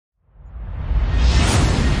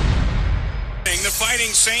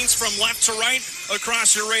Fighting Saints from left to right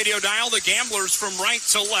across your radio dial. The Gamblers from right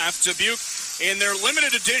to left. Dubuque in their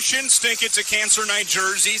limited edition Stink It to Cancer Night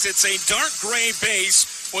jerseys. It's a dark gray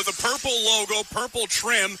base with a purple logo, purple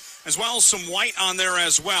trim, as well as some white on there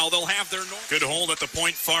as well. They'll have their good hold at the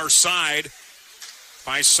point far side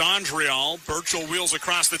by Sondrial. Burchell wheels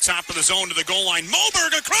across the top of the zone to the goal line.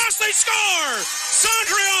 Moberg across, they score!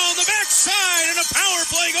 Sondrial the backside and a power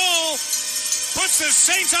play goal puts the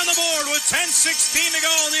Saints on the board with 10:16 to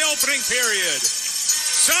go in the opening period.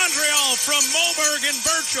 Sondrial from Moberg and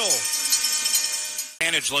Burchell.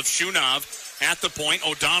 Advantage left Shunov at the point.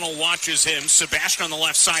 O'Donnell watches him. Sebastian on the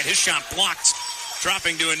left side. His shot blocked.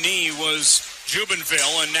 Dropping to a knee was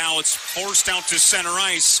Jubenville, and now it's forced out to center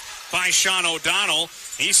ice by Sean O'Donnell.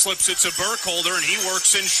 He slips it to Burkholder, and he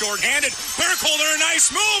works in shorthanded. Burkholder, a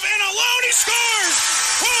nice move, and alone he scores!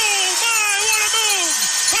 Oh, my, what a move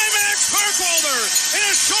by Max Burkholder! And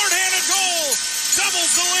a shorthanded goal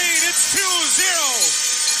doubles the lead. It's 2-0.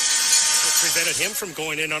 It prevented him from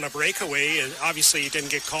going in on a breakaway. Obviously, he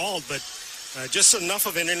didn't get called, but just enough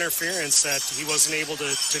of an interference that he wasn't able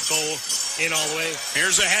to go in all the way.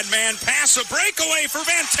 Here's a headman pass, a breakaway for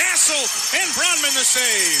Van Tassel, and Bronman the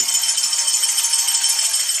save.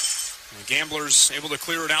 The Gamblers able to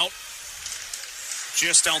clear it out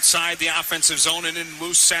just outside the offensive zone and in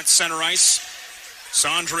loose set center ice.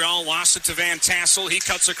 Sondrial lost it to Van Tassel. He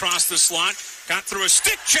cuts across the slot, got through a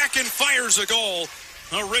stick check and fires a goal.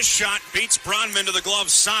 A wrist shot beats Bronman to the glove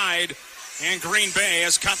side. And Green Bay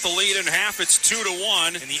has cut the lead in half. It's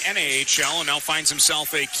 2-1 in the NAHL, and now finds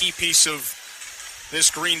himself a key piece of this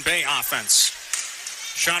Green Bay offense.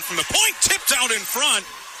 Shot from the point, tipped out in front.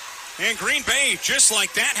 And Green Bay, just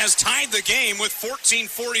like that, has tied the game with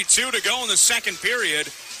 14:42 to go in the second period.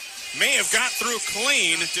 May have got through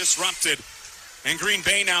clean, disrupted. And Green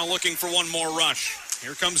Bay now looking for one more rush.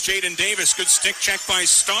 Here comes Jaden Davis. Good stick check by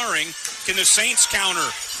Starring. Can the Saints counter?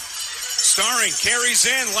 Starring carries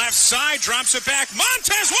in, left side, drops it back.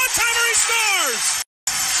 Montez, one-timer, he scores!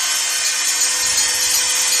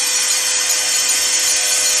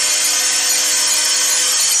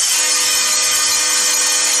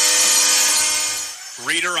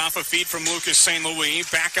 Reeder off a feed from Lucas St. Louis.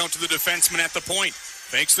 Back out to the defenseman at the point.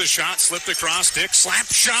 Fakes the shot, slipped across. Dick, slap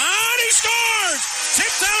shot, he scores!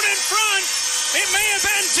 Tipped out in front. It may have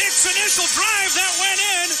been Dick's initial drive that went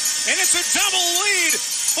in, and it's a double lead.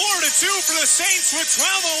 4-2 for the Saints with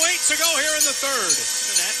 12:08 to go here in the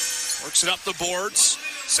third. Works it up the boards.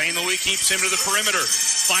 St. Louis keeps him to the perimeter.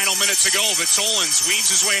 Final minute to go. Vitolins weaves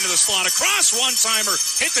his way into the slot. Across, one-timer.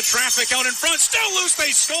 Hit the traffic out in front. Still loose,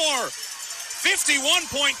 they score.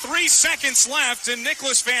 51.3 seconds left, and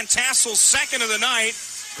Nicholas Van Tassel's second of the night.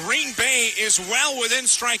 Green Bay is well within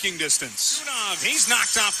striking distance. He's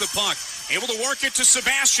knocked off the puck. Able to work it to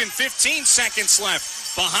Sebastian. 15 seconds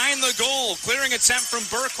left. Behind the goal. Clearing attempt from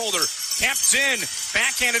Burkholder. Kept in.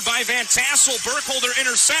 Backhanded by Van Tassel. Burkholder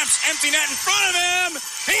intercepts. Empty net in front of him.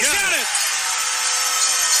 He's got it.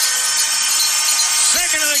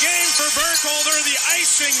 Second of the game for Burkholder. The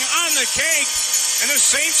icing on the cake. And the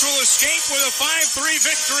Saints will escape with a 5-3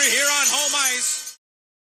 victory here on home ice.